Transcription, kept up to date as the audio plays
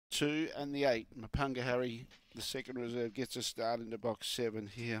2 and the 8. Mapunga Harry, the second reserve, gets a start into box 7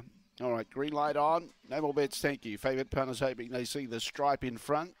 here. All right, green light on. No more bets, thank you. Favourite punters hoping they see the stripe in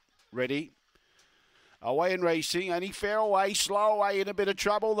front. Ready. Away and racing, only fair away, slow away, in a bit of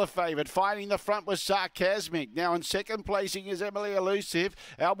trouble, the favourite. Finding the front was Sarcasmic. Now in second placing is Emily Elusive.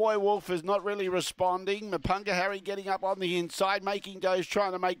 Our boy Wolf is not really responding. Mapunga Harry getting up on the inside, making goes,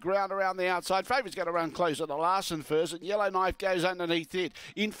 trying to make ground around the outside. Favourite's going to run close at the last and first, and Yellow Knife goes underneath it.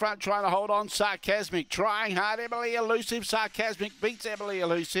 In front trying to hold on, Sarcasmic. Trying hard, Emily Elusive. Sarcasmic beats Emily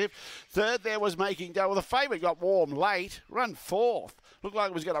Elusive. Third there was Making Go. Well, the favourite got warm late, run fourth. Looked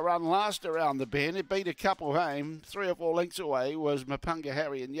like it was going to run last around the bend. It beat a couple home. 3 or 4 lengths away was Mapunga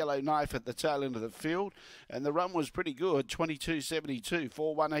Harry and Yellow Knife at the tail end of the field. And the run was pretty good, 22.72,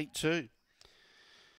 4182.